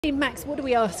Max, what do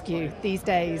we ask you these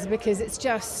days? Because it's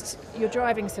just, you're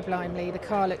driving sublimely, the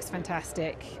car looks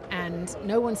fantastic, and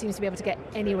no one seems to be able to get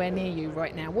anywhere near you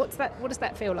right now. What does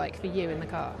that feel like for you in the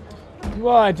car?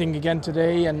 Well, I think again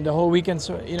today and the whole weekend,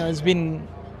 so, it's been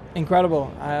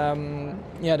incredible.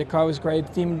 The car was great.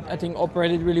 The team, I think,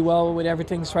 operated really well with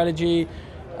everything, strategy,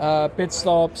 pit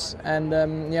stops, and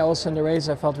also in the race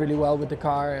I felt really well with the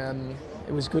car.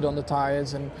 It was good on the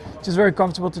tires and just very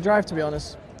comfortable to drive, to be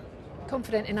honest.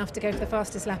 Confident enough to go for the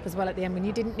fastest lap as well at the end when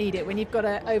you didn't need it, when you've got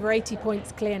over 80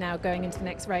 points clear now going into the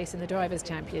next race in the Drivers'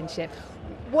 Championship.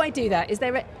 Why do that? Is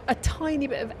there a tiny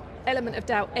bit of element of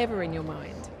doubt ever in your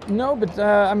mind? No, but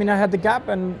I had the gap,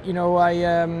 and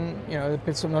the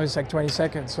pit stop noise is like 20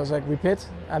 seconds. So I was like, we pit.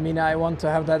 I want to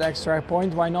have that extra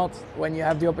point. Why not? When you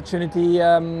have the opportunity,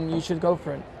 you should go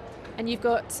for it. And you've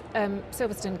got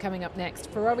Silverstone coming up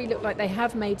next. Ferrari look like they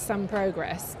have made some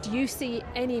progress. Do you see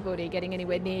anybody getting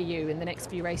anywhere near you in the next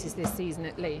few races this season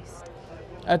at least?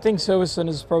 I think Silverstone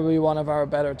is probably one of our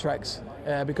better tracks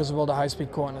because of all the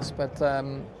high-speed corners. But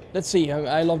let's see.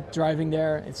 I love driving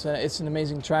there. It's an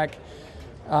amazing track.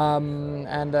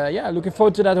 Looking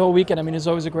forward to that whole weekend. It's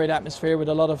always a great atmosphere with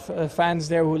a lot of fans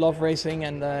there who love racing,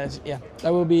 and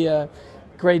that will be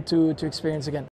great to experience again.